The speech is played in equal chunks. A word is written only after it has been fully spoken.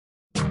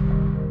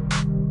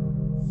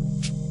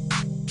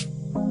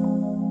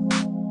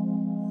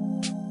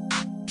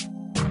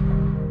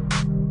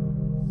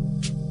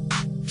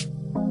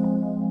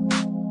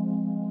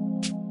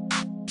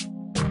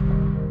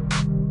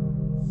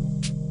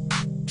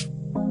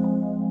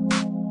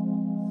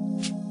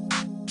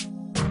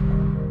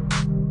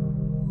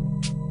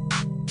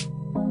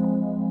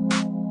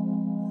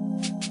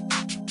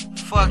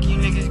Fuck you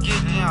niggas,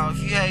 get down.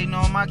 If you hating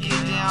on my get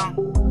down,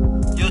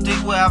 you'll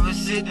think we'll ever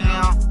sit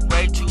down.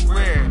 Way too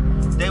rare.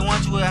 They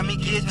want to have me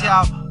get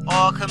out.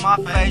 All cut my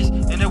face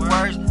in the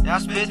words that I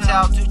spit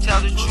out. To tell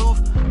the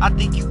truth, I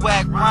think you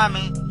whack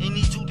rhyming and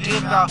need to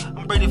dip out.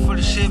 I'm ready for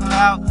the shit,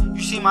 pal.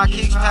 You see my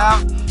kicks,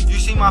 pal? You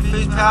see my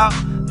fist, pal?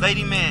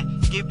 Lady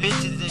man, get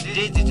bitches and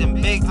digits and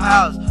big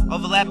piles.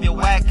 Overlap your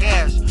whack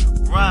ass.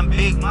 Run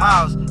big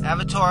miles.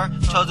 Avatar,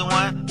 chosen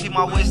one, keep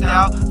my whisk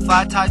out.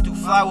 Fly tight to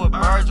fly with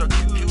birds or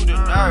computer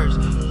nerds.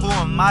 Who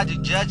am I to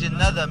judge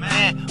another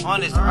man on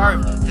this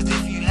earth? Cause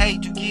if you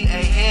hate to get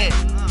ahead,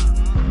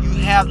 you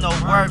have no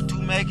worth to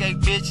make a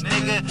bitch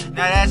nigga.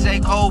 Now that's a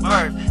cold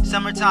birth.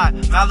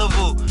 Summertime,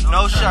 Malibu,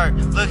 no shirt.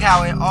 Look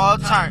how it all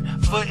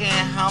turned. Foot in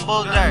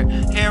humble dirt.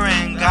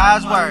 Hearing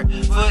God's word.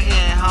 Foot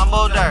in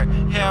humble dirt.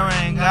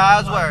 Hearing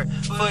God's word.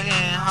 Foot in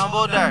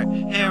humble dirt.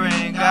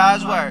 Hearing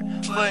God's word.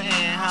 Foot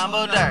in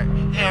humble dirt.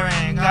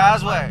 Hearing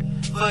God's word.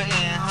 Foot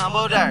in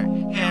humble dirt.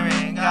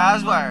 Hearing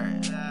God's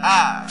word.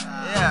 Ah,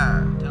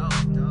 yeah.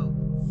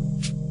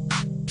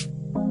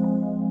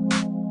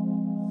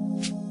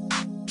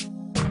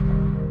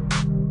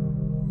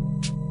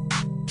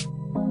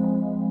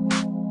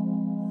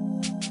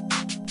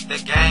 The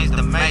game's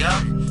the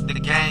makeup, the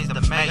game's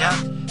the makeup,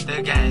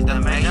 the game's the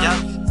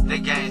makeup, the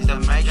game's the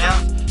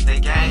makeup, the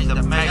game's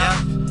the makeup,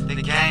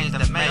 the game's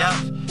the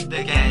makeup,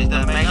 the game's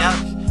the makeup,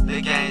 the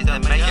game's the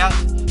makeup,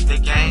 the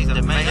game's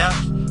the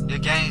makeup, the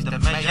game's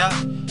the makeup,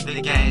 the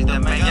game's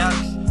the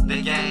makeup,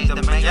 the game's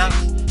the makeup,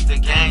 the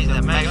game's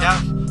the makeup,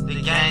 the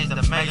game's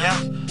the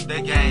makeup,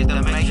 the game's the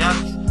makeup,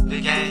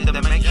 the game's the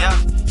makeup,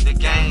 the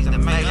game's the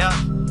makeup,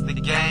 the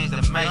game's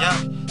the makeup,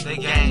 the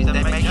game's the makeup, the game's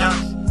the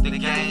makeup. The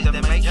game's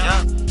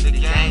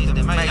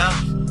the makeup,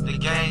 the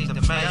game's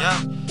the makeup,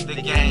 the game's the makeup, the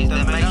game's the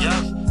makeup,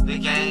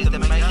 the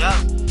game's the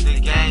makeup,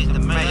 the game's the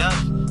makeup,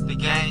 the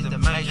game's the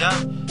makeup,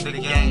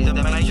 the game's the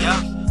makeup,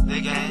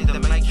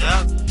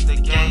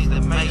 the game's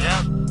the makeup,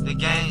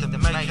 the game's the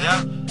makeup,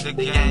 the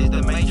game's the makeup, the game's the makeup, the game's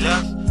the makeup,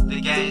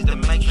 the game's the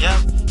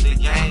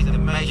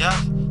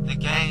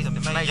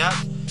makeup,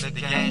 the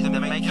game's the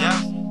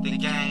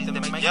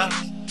makeup,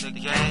 the game's the makeup, the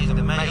game's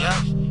the makeup,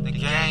 the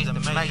game's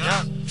the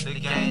makeup,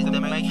 the game's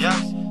the makeup,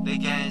 the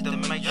game's the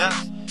makeup.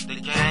 The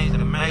game's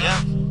the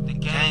makeup, the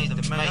game's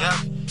the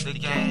makeup, the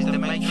game's the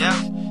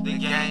makeup, the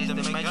game's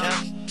the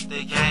makeup, the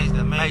game's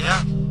the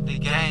makeup, the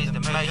game's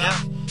the makeup,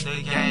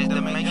 the game's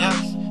the makeup,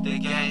 the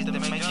game's the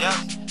makeup,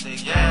 the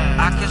game.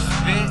 I can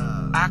spit,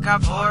 I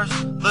got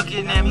bars,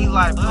 looking at me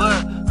like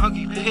blood,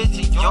 hungry pits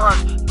and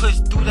yards, push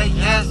through they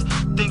yes,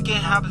 thinking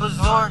how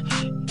bizarre.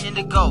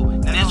 Indigo,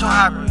 natural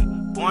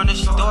hybrid, born to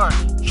star,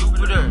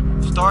 Jupiter,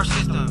 star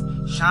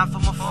system, shine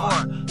from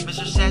afar,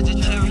 Mr.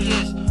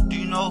 Sagittarius. Do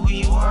you know who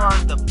you are?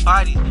 The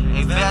body,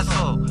 a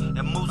vessel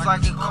that moves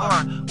like a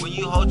car. When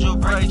you hold your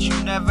breath, you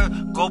never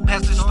go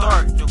past the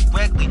start.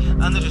 Directly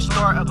under the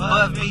star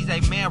above me is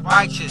a man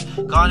righteous.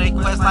 Gone a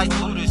quest like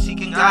Buddha,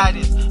 seeking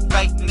guidance.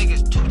 Fake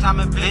niggas,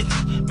 two-timing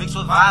bitches, mixed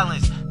with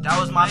violence. That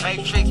was my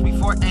matrix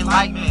before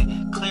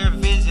enlightenment. Clear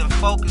vision,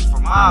 focus for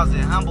miles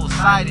and humble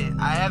sighted.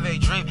 I have a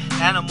dream,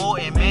 animal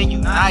and man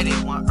united.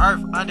 On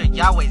earth under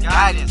Yahweh's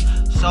guidance.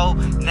 So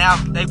now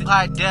they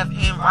plot death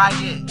and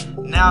riot.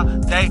 Now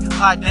they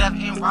plot death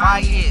and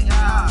riot.